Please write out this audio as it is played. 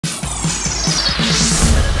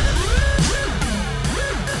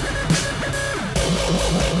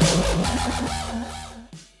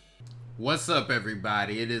What's up,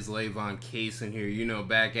 everybody? It is Lavon Cason here,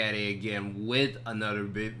 back at it again with another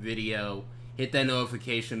video. Hit that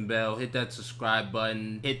notification bell, hit that subscribe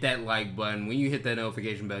button, hit that like button. When you hit that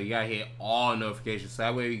notification bell, you gotta hit all notifications, so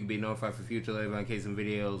that way you can be notified for future Lavon Cason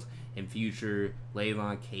videos and future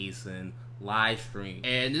Lavon Cason live stream.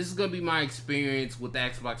 And this is gonna be my experience with the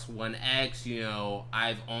Xbox One X.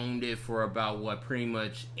 I've owned it for about pretty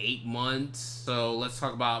much 8 months. So let's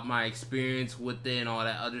talk about my experience with it and all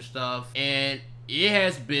that other stuff. And it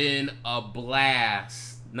has been a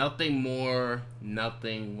blast. Nothing more,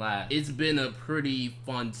 nothing less. It's been a pretty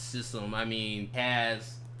fun system. It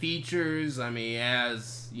has features. It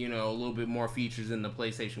has, a little bit more features than the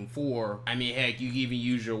PlayStation 4. Heck, you can even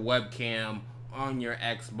use your webcam on your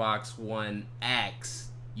Xbox One X.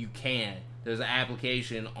 You can. There's an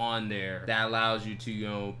application on there that allows you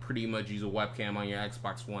to, pretty much use a webcam on your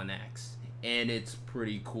Xbox One X. And it's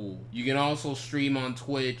pretty cool. You can also stream on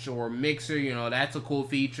Twitch or Mixer, that's a cool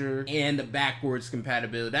feature. And the backwards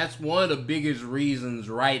compatibility. That's one of the biggest reasons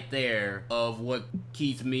right there of what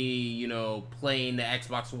keeps me, playing the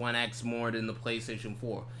Xbox One X more than the PlayStation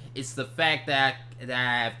 4. It's the fact that I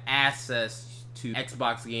have access to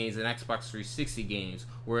Xbox games and Xbox 360 games,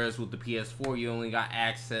 whereas with the PS4 you only got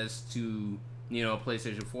access to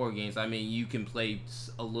PlayStation 4 games. You can play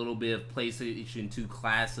a little bit of PlayStation 2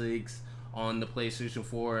 classics on the PlayStation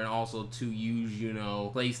 4, and also to use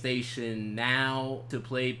PlayStation Now to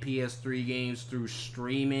play PS3 games through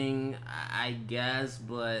streaming, I guess.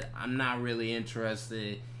 But I'm not really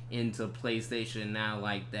interested into PlayStation Now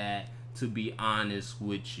like that, to be honest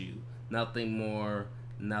with you. Nothing more,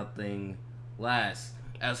 nothing less.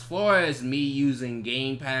 As far as me using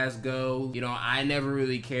Game Pass goes, I never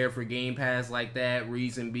really cared for Game Pass like that.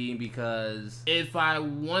 Reason being because if I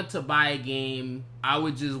want to buy a game, I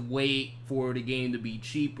would just wait for the game to be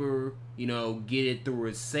cheaper, get it through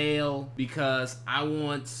a sale, because I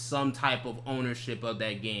want some type of ownership of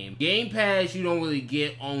that game. Game Pass, you don't really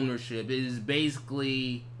get ownership. It is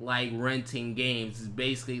basically like renting games. It's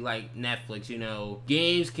basically like Netflix,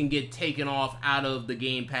 Games can get taken off out of the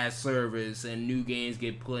Game Pass service and new games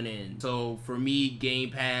get put in. So for me,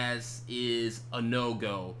 Game Pass is a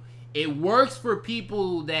no-go. It works for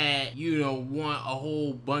people that, want a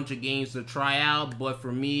whole bunch of games to try out, but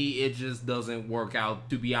for me, it just doesn't work out,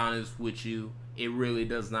 to be honest with you. It really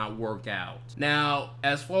does not work out. Now,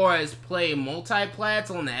 as far as playing multi-plats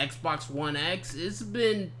on the Xbox One X, it's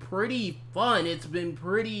been pretty fun. It's been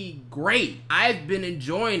pretty great. I've been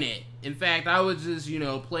enjoying it. In fact, I was just,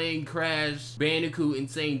 playing Crash Bandicoot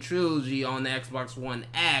Insane Trilogy on the Xbox One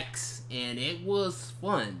X, and it was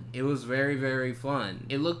fun. It was very, very fun.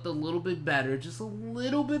 It looked a little bit better, just a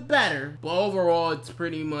little bit better, but overall, it's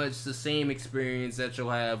pretty much the same experience that you'll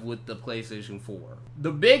have with the PlayStation 4.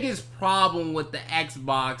 The biggest problem with the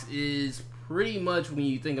Xbox is pretty much, when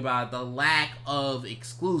you think about it, the lack of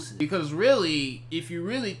exclusives. Because really, if you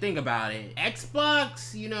really think about it,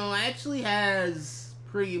 Xbox, actually has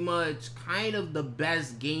pretty much kind of the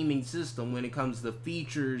best gaming system when it comes to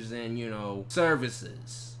features and,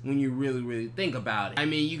 services, when you really think about it.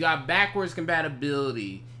 You got backwards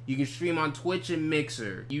compatibility. You can stream on Twitch and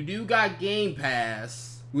Mixer. You do got Game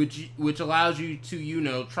Pass, which allows you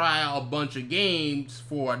to, try out a bunch of games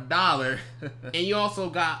for $1. And you also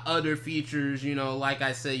got other features, like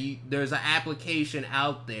I said, there's an application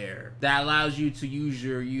out there that allows you to use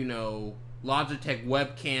your, Logitech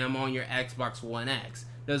webcam on your Xbox One X.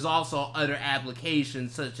 There's also other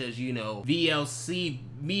applications such as, VLC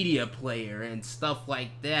media player and stuff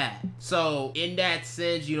like that. So in that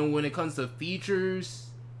sense, when it comes to features,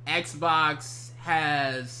 Xbox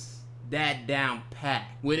has that down pat.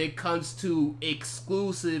 When it comes to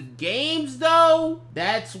exclusive games though,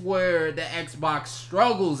 that's where the Xbox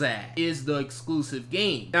struggles at, is the exclusive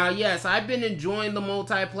game. Now yes, I've been enjoying the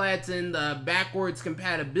multi-plats and the backwards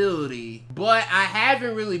compatibility, but I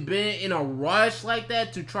haven't really been in a rush like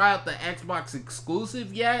that to try out the Xbox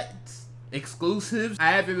exclusive yet. Exclusives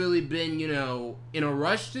I haven't really been, in a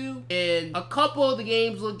rush to. And a couple of the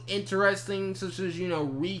games look interesting, such as,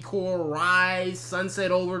 Recore, Rise,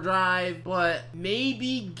 Sunset Overdrive, but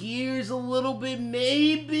maybe Gears a little bit,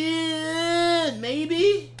 maybe.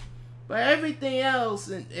 But everything else,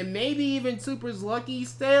 and maybe even Super's Lucky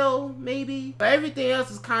still, maybe. But everything else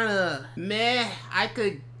is kind of meh. I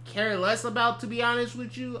could care less about, to be honest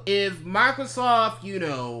with you. If Microsoft, you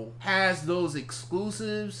know, has those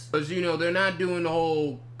exclusives, because, you know, they're not doing the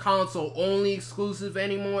whole console only exclusive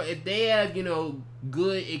anymore. If they have, you know,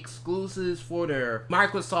 good exclusives for their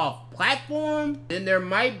Microsoft platform, then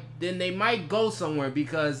they might go somewhere,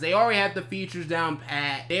 because they already have the features down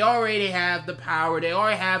pat. They already have the power. They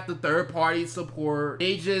already have the third-party support.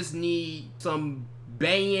 They just need some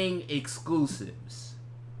banging exclusives.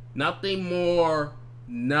 Nothing more,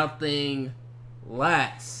 nothing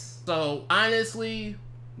less. So honestly,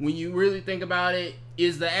 when you really think about it,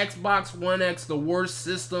 is the Xbox One X the worst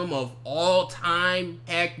system of all time?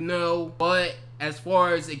 Heck no. But as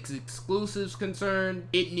far as its exclusives concerned,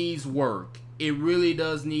 it needs work. It really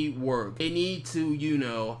does need work. They need to, you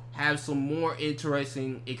know, have some more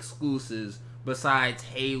interesting exclusives besides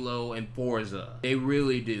Halo and Forza. They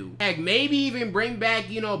really do. Heck, maybe even bring back,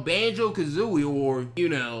 you know, Banjo-Kazooie, or, you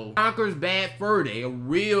know, Conker's Bad Fur Day, a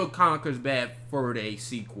real Conker's Bad Fur Day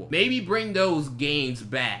sequel. Maybe bring those games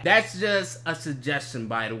back. That's just a suggestion,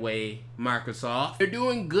 by the way, Microsoft. They're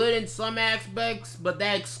doing good in some aspects, but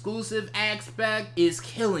that exclusive aspect is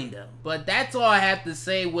killing them. But that's all I have to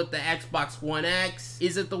say with the Xbox One X.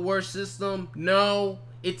 Is it the worst system? No.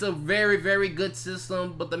 It's a very, very good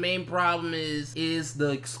system, but the main problem is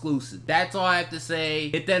the exclusive. That's all I have to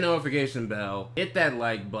say. Hit that notification bell, hit that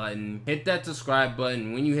like button, hit that subscribe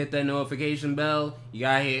button. When you hit that notification bell, you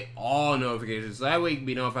gotta hit all notifications, so that way you can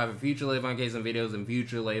be notified for future Lavon Cason videos and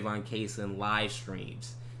future Lavon Cason live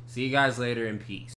streams. See you guys later, and peace.